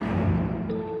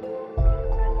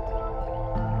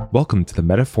Welcome to the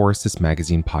Metaphorosis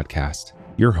Magazine podcast,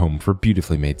 your home for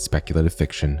beautifully made speculative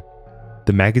fiction.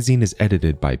 The magazine is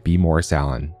edited by B. Morris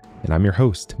Allen, and I'm your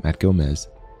host, Matt Gomez.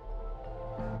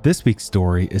 This week's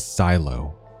story is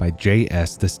Silo by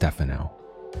J.S. DeStefano.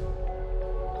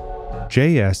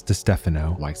 J.S.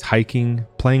 DeStefano likes hiking,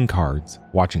 playing cards,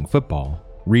 watching football,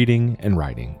 reading, and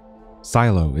writing.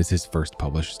 Silo is his first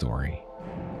published story.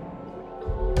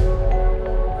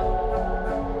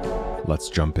 Let's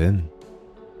jump in.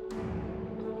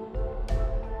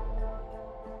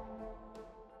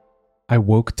 I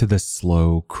woke to the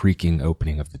slow, creaking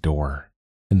opening of the door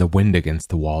and the wind against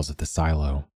the walls of the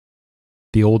silo.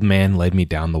 The old man led me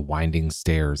down the winding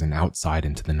stairs and outside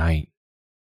into the night.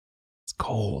 It's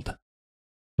cold.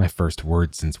 My first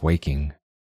word since waking.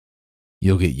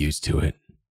 You'll get used to it.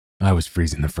 I was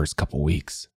freezing the first couple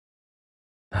weeks.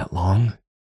 That long?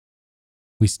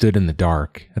 We stood in the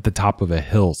dark, at the top of a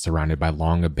hill surrounded by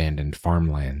long abandoned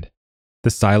farmland.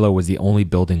 The silo was the only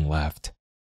building left.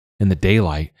 In the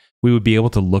daylight, we would be able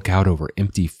to look out over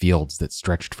empty fields that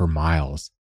stretched for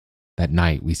miles. That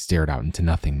night, we stared out into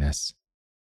nothingness.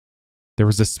 There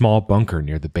was a small bunker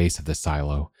near the base of the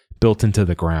silo, built into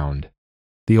the ground.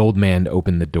 The old man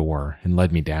opened the door and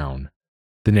led me down.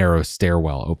 The narrow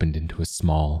stairwell opened into a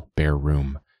small, bare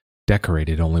room,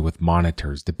 decorated only with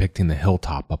monitors depicting the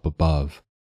hilltop up above.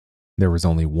 There was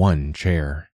only one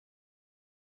chair.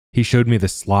 He showed me the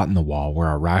slot in the wall where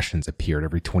our rations appeared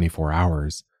every 24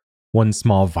 hours. One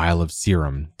small vial of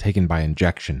serum, taken by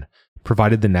injection,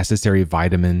 provided the necessary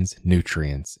vitamins,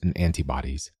 nutrients, and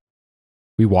antibodies.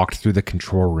 We walked through the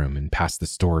control room and past the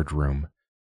storage room.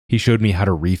 He showed me how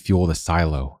to refuel the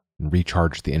silo and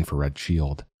recharge the infrared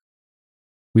shield.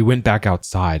 We went back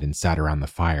outside and sat around the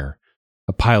fire.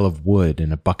 A pile of wood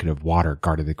and a bucket of water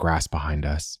guarded the grass behind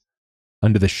us.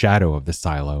 Under the shadow of the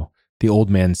silo, the old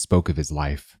man spoke of his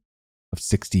life, of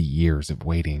 60 years of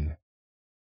waiting.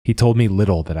 He told me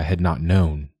little that I had not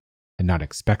known and not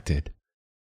expected.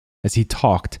 As he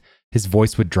talked, his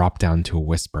voice would drop down to a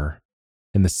whisper,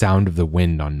 and the sound of the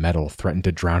wind on metal threatened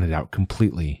to drown it out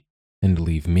completely and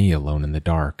leave me alone in the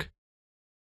dark.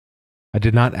 I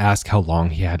did not ask how long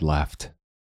he had left.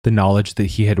 The knowledge that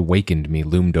he had wakened me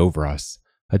loomed over us,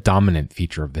 a dominant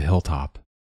feature of the hilltop.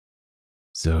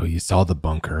 So you saw the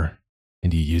bunker,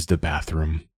 and you used the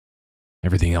bathroom.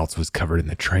 Everything else was covered in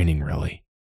the training, really.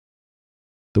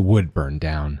 The wood burned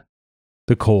down.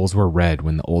 The coals were red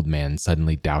when the old man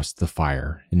suddenly doused the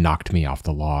fire and knocked me off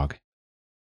the log.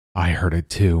 I heard it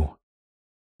too.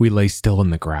 We lay still in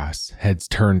the grass, heads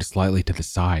turned slightly to the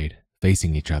side,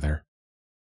 facing each other.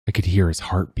 I could hear his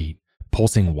heartbeat,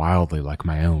 pulsing wildly like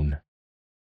my own.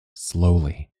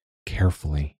 Slowly,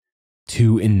 carefully,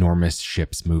 two enormous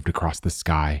ships moved across the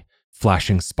sky,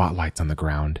 flashing spotlights on the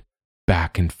ground,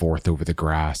 back and forth over the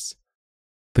grass.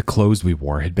 The clothes we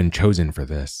wore had been chosen for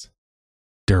this.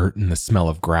 Dirt and the smell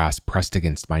of grass pressed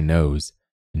against my nose,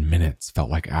 and minutes felt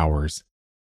like hours.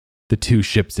 The two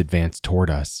ships advanced toward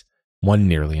us, one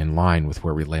nearly in line with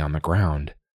where we lay on the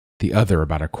ground, the other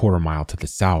about a quarter mile to the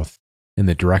south, in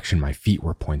the direction my feet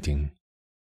were pointing.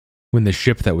 When the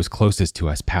ship that was closest to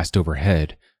us passed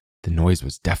overhead, the noise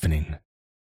was deafening.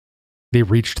 They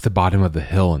reached the bottom of the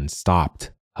hill and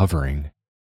stopped, hovering.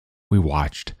 We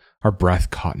watched, our breath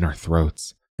caught in our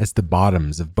throats, as the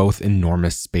bottoms of both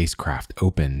enormous spacecraft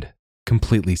opened,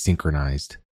 completely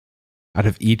synchronized. Out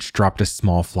of each dropped a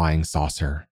small flying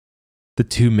saucer. The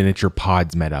two miniature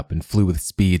pods met up and flew with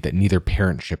speed that neither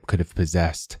parent ship could have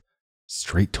possessed,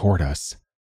 straight toward us.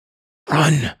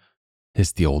 "Run!"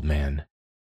 hissed the old man.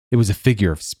 It was a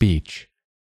figure of speech.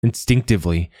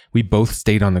 Instinctively, we both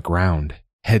stayed on the ground,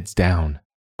 heads down,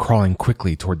 crawling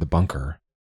quickly toward the bunker.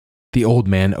 The old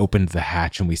man opened the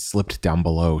hatch and we slipped down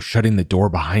below, shutting the door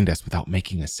behind us without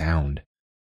making a sound.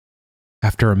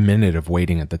 After a minute of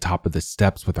waiting at the top of the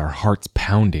steps with our hearts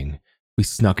pounding, we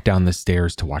snuck down the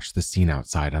stairs to watch the scene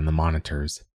outside on the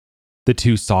monitors. The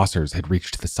two saucers had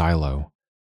reached the silo.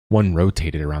 One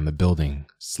rotated around the building,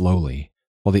 slowly,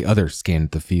 while the other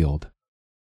scanned the field.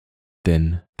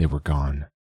 Then they were gone,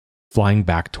 flying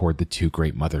back toward the two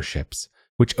great motherships,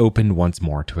 which opened once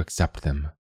more to accept them.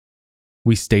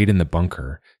 We stayed in the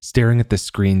bunker, staring at the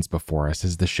screens before us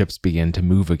as the ships began to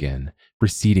move again,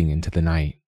 receding into the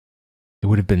night. It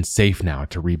would have been safe now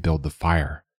to rebuild the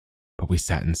fire, but we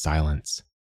sat in silence.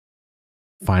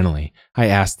 Finally, I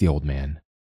asked the old man,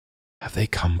 "Have they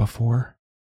come before?"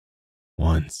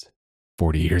 "Once,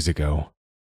 40 years ago.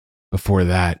 Before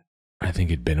that, I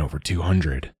think it'd been over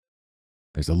 200.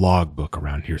 There's a logbook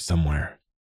around here somewhere."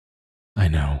 "I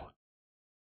know."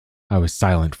 I was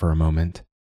silent for a moment.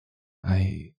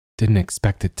 I didn't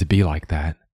expect it to be like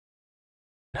that.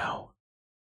 "No,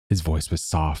 His voice was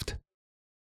soft.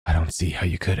 I don't see how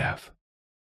you could have.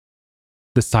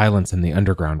 The silence in the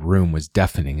underground room was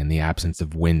deafening in the absence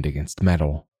of wind against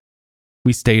metal.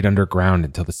 We stayed underground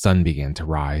until the sun began to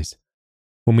rise.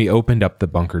 When we opened up the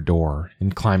bunker door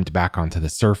and climbed back onto the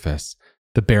surface,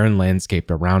 the barren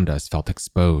landscape around us felt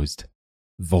exposed,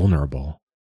 vulnerable.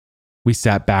 We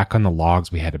sat back on the logs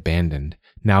we had abandoned,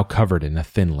 now covered in a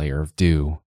thin layer of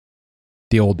dew.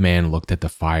 The old man looked at the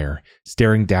fire,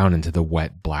 staring down into the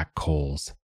wet black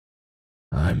coals.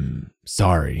 I'm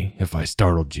sorry if I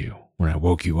startled you when I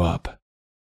woke you up.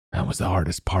 That was the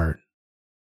hardest part.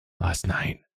 Last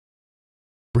night.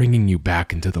 Bringing you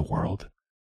back into the world.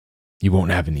 You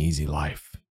won't have an easy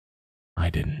life. I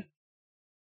didn't.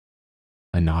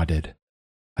 I nodded.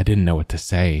 I didn't know what to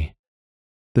say.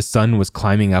 The sun was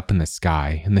climbing up in the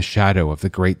sky, and the shadow of the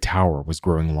great tower was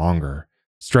growing longer,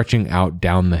 stretching out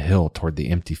down the hill toward the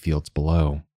empty fields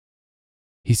below.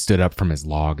 He stood up from his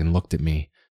log and looked at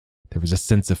me. There was a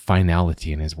sense of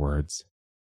finality in his words.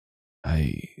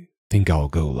 I think I'll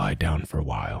go lie down for a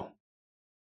while.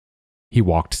 He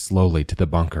walked slowly to the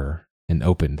bunker and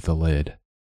opened the lid.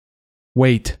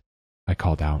 Wait, I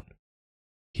called out.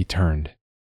 He turned.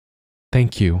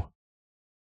 Thank you.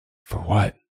 For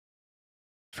what?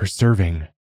 For serving.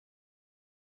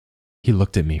 He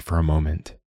looked at me for a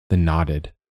moment, then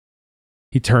nodded.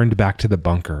 He turned back to the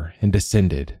bunker and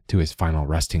descended to his final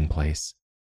resting place.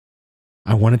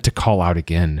 I wanted to call out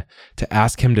again, to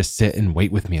ask him to sit and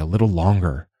wait with me a little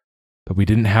longer, but we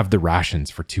didn't have the rations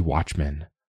for 2 watchmen.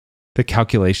 The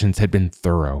calculations had been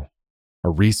thorough.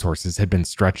 Our resources had been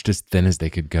stretched as thin as they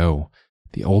could go.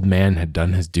 The old man had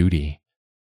done his duty.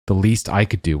 The least I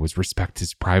could do was respect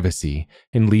his privacy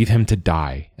and leave him to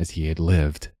die as he had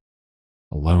lived.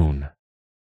 Alone.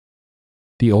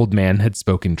 The old man had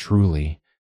spoken truly.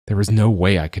 There was no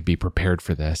way I could be prepared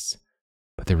for this,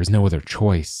 but there was no other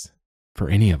choice for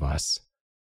any of us.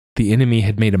 The enemy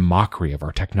had made a mockery of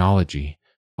our technology.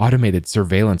 Automated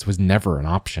surveillance was never an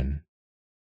option.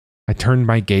 I turned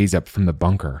my gaze up from the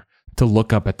bunker to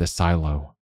look up at the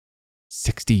silo.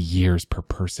 60 years per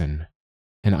person,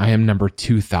 and I am number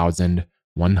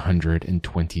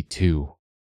 2,122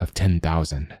 of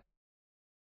 10,000.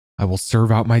 I will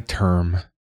serve out my term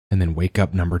and then wake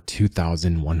up number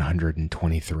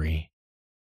 2,123.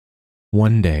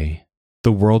 One day,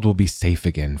 the world will be safe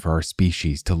again for our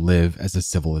species to live as a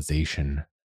civilization.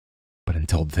 But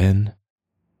until then,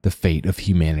 the fate of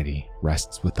humanity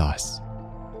rests with us,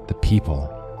 the people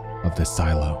of the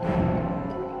Silo.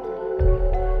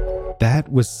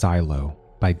 That was Silo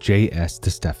by J.S.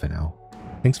 DeStefano.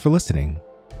 Thanks for listening.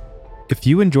 If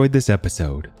you enjoyed this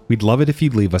episode, we'd love it if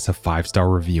you'd leave us a 5-star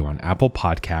review on Apple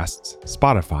Podcasts,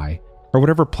 Spotify, or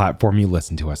whatever platform you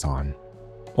listen to us on.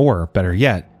 Or, better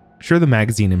yet, share the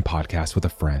magazine and podcast with a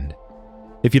friend.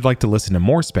 If you'd like to listen to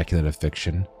more speculative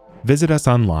fiction, visit us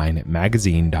online at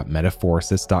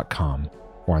magazine.metaphorosis.com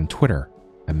or on Twitter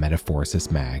at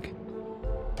MetaphorosisMag.